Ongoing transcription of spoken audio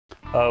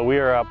We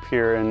are up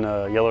here in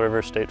Yellow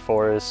River State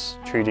Forest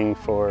treating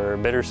for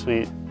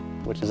bittersweet,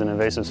 which is an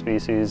invasive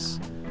species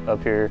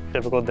up here.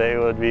 Typical day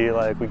would be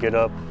like we get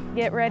up,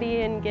 get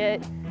ready and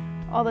get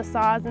all the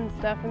saws and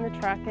stuff in the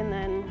truck, and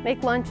then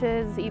make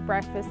lunches, eat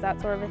breakfast, that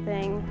sort of a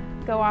thing.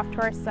 Go off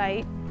to our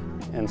site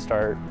and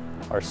start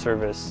our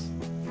service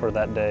for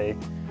that day.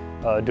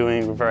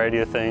 Doing a variety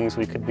of things.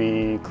 We could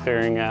be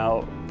clearing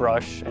out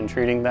brush and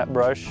treating that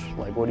brush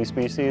like woody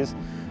species,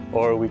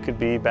 or we could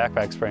be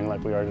backpack spraying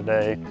like we are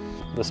today.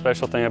 The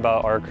special thing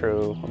about our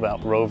crew,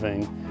 about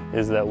roving,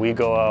 is that we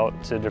go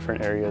out to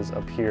different areas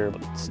up here,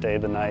 stay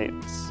the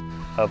nights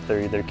up there,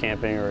 either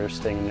camping or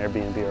staying in an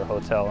Airbnb or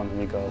hotel, and then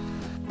we go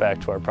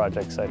back to our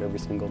project site every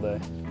single day.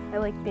 I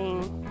like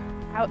being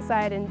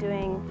outside and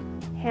doing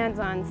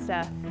hands-on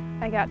stuff.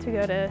 I got to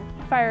go to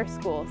fire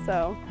school,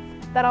 so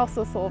that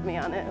also sold me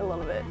on it a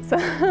little bit.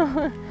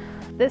 So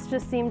this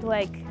just seemed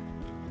like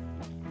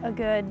a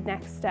good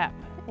next step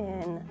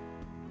in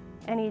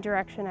any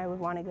direction I would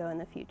want to go in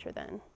the future then.